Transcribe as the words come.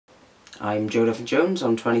I'm Joe Duffin-Jones,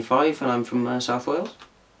 I'm 25 and I'm from South Wales.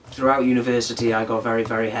 Throughout university I got very,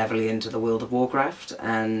 very heavily into the World of Warcraft,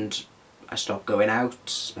 and I stopped going out,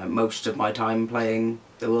 spent most of my time playing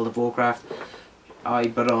the World of Warcraft. I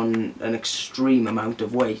put on an extreme amount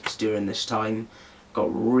of weight during this time, got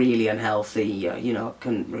really unhealthy, you know, I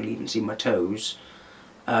couldn't really even see my toes,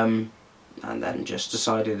 and then just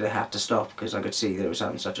decided I had to stop because I could see that it was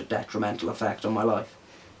having such a detrimental effect on my life.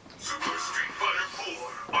 Super Street Fighter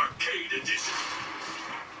 4 Arcade Edition.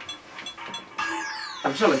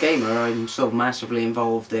 I'm still a gamer. I'm still massively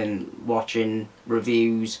involved in watching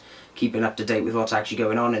reviews, keeping up to date with what's actually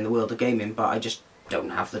going on in the world of gaming, but I just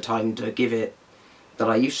don't have the time to give it that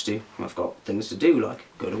I used to. I've got things to do, like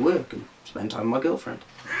go to work and spend time with my girlfriend.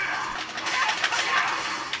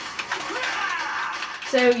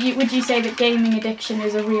 So would you say that gaming addiction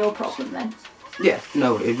is a real problem then? Yeah,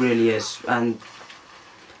 no, it really is. And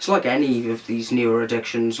it's like any of these newer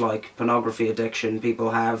addictions, like pornography addiction, people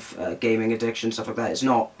have gaming addiction, stuff like that. It's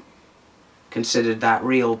not considered that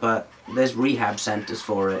real, but there's rehab centres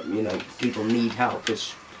for it. You know, people need help.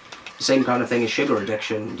 It's the same kind of thing as sugar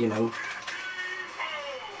addiction, you know.